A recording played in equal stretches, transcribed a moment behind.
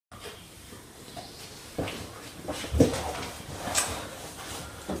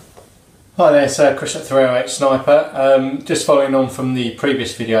Hi there, it's Chris at 308 Sniper. Just following on from the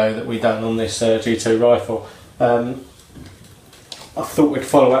previous video that we done on this G2 rifle. I thought we'd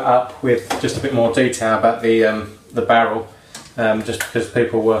follow it up with just a bit more detail about the barrel, just because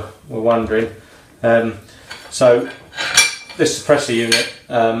people were wondering. So this suppressor unit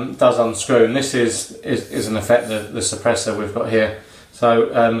does unscrew, and this is in effect the suppressor we've got here.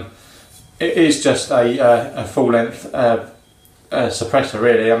 So it is just a full length suppressor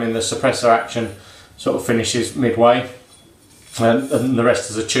really. I mean, the suppressor action sort of finishes midway, and the rest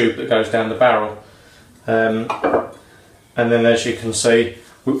is a tube that goes down the barrel. And then, as you can see,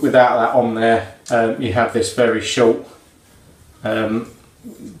 without that on there, you have this very short action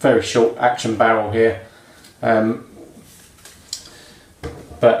barrel here,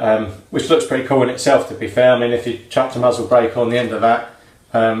 which looks pretty cool in itself, to be fair. I mean, if you chucked a muzzle brake on the end of that,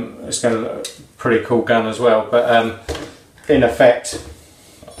 it's going to look a pretty cool gun as well. But in effect,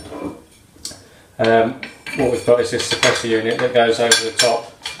 what we've got is this suppressor unit that goes over the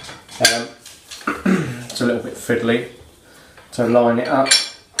top. It's a little bit fiddly to line it up.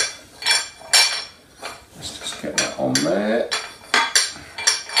 Let's just get that on there,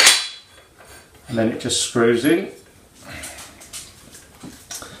 and then it just screws in,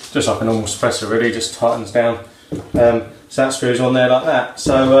 just like a normal suppressor really, just tightens down. So that screws on there like that.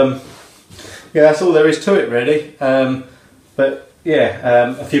 So yeah, that's all there is to it really. But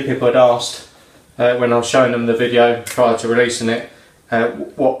yeah, a few people had asked when I was showing them the video prior to releasing it,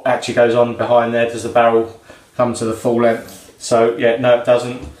 what actually goes on behind there. Does the barrel come to the full length? So yeah, no, it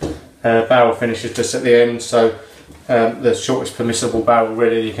doesn't. Barrel finishes just at the end, so the shortest permissible barrel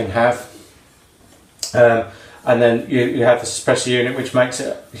really you can have. And then you have the suppressor unit, which makes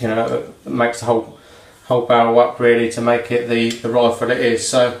it, you know, makes the whole barrel up really to make it the rifle it is.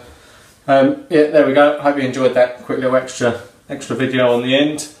 So yeah, there we go. Hope you enjoyed that quick little extra video on the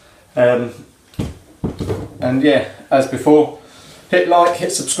end. And yeah, as before, hit like,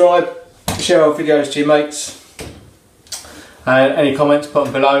 hit subscribe, share our videos to your mates. Any comments, put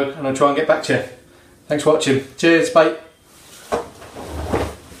them below and I'll try and get back to you. Thanks for watching. Cheers, bye.